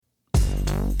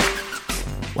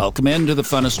Welcome into the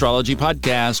Fun Astrology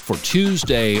Podcast for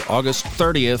Tuesday, August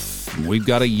 30th. We've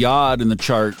got a Yod in the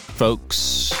chart,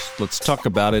 folks. Let's talk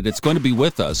about it. It's going to be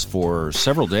with us for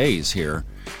several days here.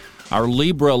 Our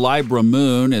Libra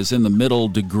moon is in the middle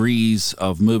degrees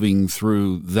of moving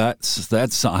through that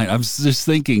sign. I was just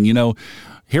thinking,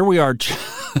 here we are.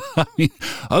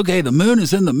 Okay, the moon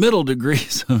is in the middle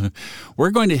degrees.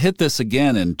 We're going to hit this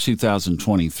again in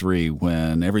 2023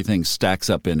 when everything stacks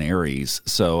up in Aries.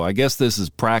 So I guess this is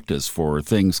practice for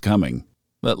things coming.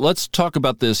 But let's talk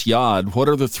about this Yod. What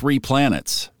are the three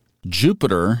planets?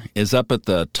 Jupiter is up at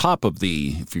the top of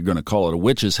if you're going to call it a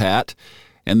witch's hat.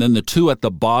 And then the two at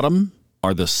the bottom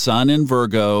are the Sun in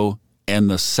Virgo and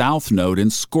the South Node in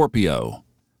Scorpio.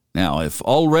 Now, if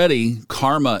already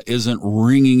karma isn't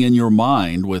ringing in your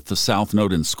mind with the South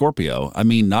Node in Scorpio, I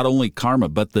mean not only karma,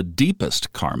 but the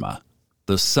deepest karma.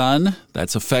 The Sun,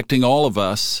 that's affecting all of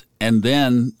us, and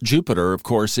then Jupiter, of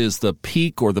course, is the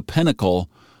peak or the pinnacle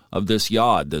of this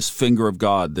Yod, this finger of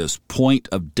God, this point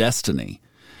of destiny.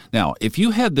 Now, if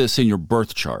you had this in your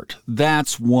birth chart,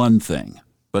 that's one thing.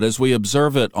 But as we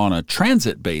observe it on a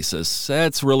transit basis,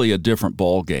 that's really a different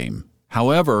ballgame.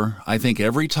 However, I think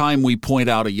every time we point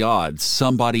out a Yod,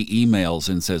 somebody emails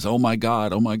and says, oh my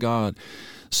God.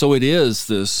 So it is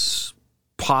this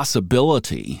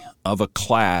possibility of a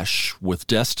clash with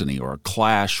destiny or a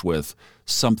clash with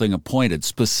something appointed,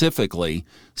 specifically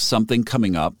something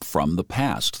coming up from the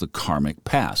past, the karmic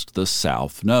past, the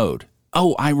South Node.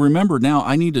 Oh, I remember now.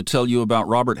 I need to tell you about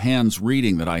Robert Hand's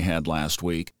reading that I had last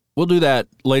week. We'll do that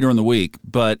later in the week,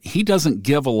 but he doesn't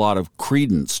give a lot of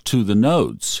credence to the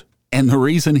nodes. And the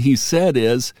reason he said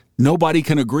is nobody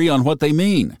can agree on what they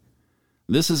mean.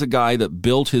 This is a guy that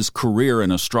built his career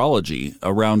in astrology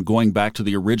around going back to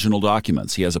the original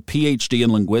documents. He has a PhD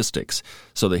in linguistics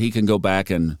so that he can go back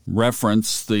and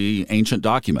reference the ancient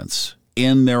documents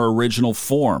in their original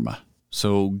form.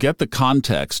 So get the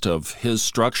context of his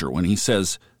structure when he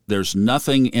says there's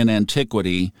nothing in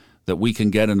antiquity that we can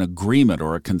get an agreement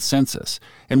or a consensus.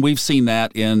 And we've seen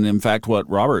that in fact, what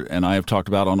Robert and I have talked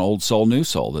about on Old Soul, New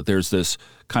Soul, that there's this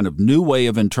kind of new way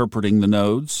of interpreting the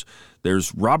nodes.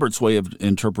 There's Robert's way of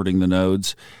interpreting the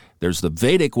nodes. There's the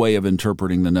Vedic way of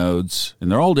interpreting the nodes,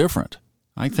 and they're all different.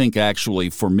 I think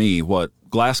actually for me, what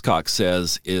Glasscock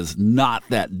says is not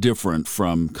that different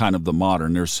from kind of the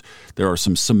modern. There are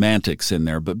some semantics in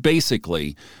there, but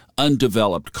basically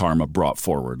undeveloped karma brought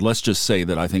forward. Let's just say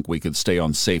that I think we could stay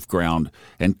on safe ground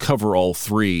and cover all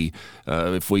three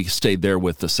if we stayed there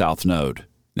with the South Node.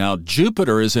 Now,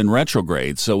 Jupiter is in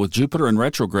retrograde, so with Jupiter in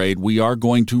retrograde, we are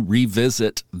going to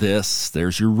revisit this.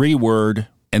 There's your reword.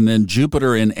 And then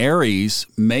Jupiter in Aries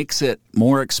makes it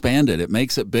more expanded. It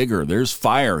makes it bigger. There's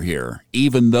fire here,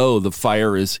 even though the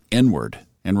fire is inward.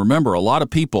 And remember, a lot of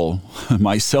people,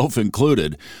 myself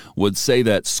included, would say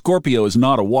that Scorpio is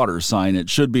not a water sign.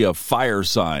 It should be a fire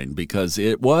sign because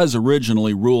it was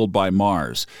originally ruled by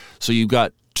Mars. So you've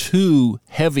got two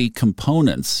heavy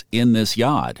components in this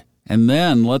Yod. And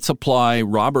then let's apply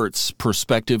Robert's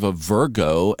perspective of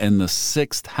Virgo and the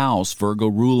sixth house, Virgo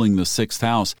ruling the sixth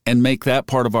house, and make that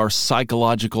part of our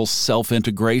psychological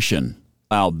self-integration.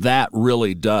 Wow, that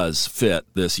really does fit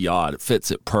this Yod. It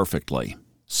fits it perfectly.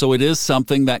 So it is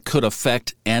something that could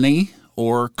affect any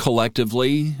or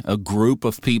collectively a group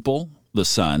of people, the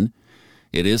Sun.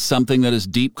 It is something that is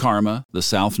deep karma, the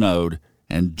South Node,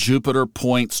 and Jupiter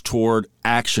points toward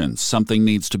action. Something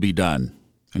needs to be done.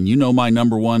 And you know my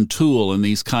number one tool in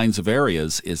these kinds of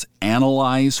areas is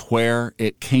analyze where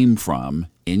it came from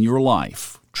in your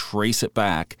life, trace it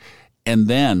back, and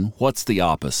then what's the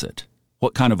opposite?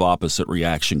 What kind of opposite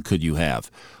reaction could you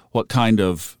have? What kind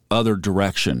of other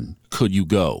direction could you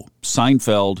go?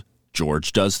 Seinfeld,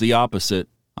 George does the opposite.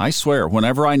 I swear,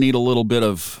 whenever I need a little bit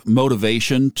of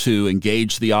motivation to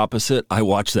engage the opposite, I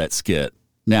watch that skit.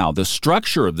 Now, the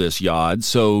structure of this Yod,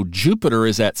 so Jupiter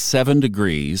is at 7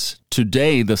 degrees.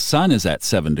 Today, the Sun is at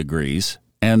 7 degrees.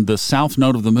 And the South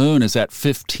Node of the Moon is at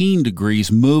 15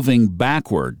 degrees, moving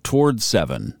backward towards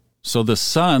 7. So the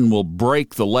Sun will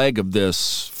break the leg of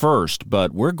this first,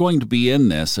 but we're going to be in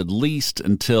this at least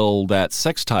until that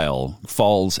sextile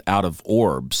falls out of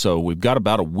orb. So we've got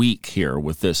about a week here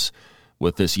with this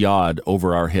Yod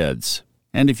over our heads.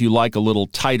 And if you like a little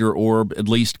tighter orb, at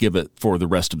least give it for the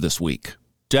rest of this week.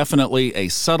 Definitely a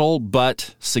subtle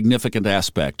but significant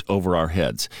aspect over our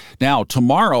heads. Now,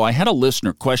 tomorrow I had a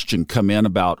listener question come in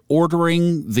about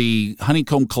ordering the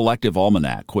Honeycomb Collective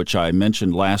Almanac, which I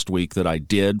mentioned last week that I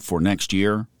did for next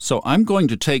year. So I'm going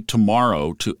to take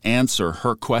tomorrow to answer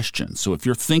her question. So if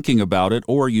you're thinking about it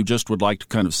or you just would like to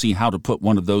kind of see how to put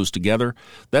one of those together,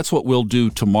 that's what we'll do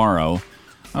tomorrow.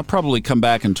 I'll probably come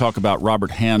back and talk about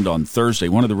Robert Hand on Thursday.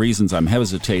 One of the reasons I'm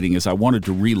hesitating is I wanted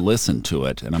to re-listen to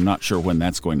it, and I'm not sure when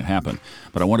that's going to happen.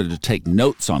 But I wanted to take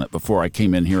notes on it before I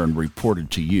came in here and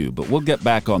reported to you. But we'll get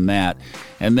back on that.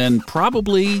 And then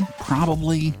probably,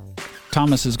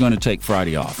 Thomas is going to take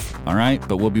Friday off. All right?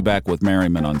 But we'll be back with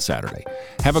Merriman on Saturday.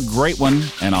 Have a great one,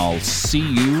 and I'll see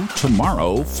you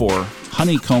tomorrow for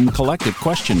Honeycomb Collective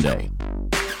Question Day.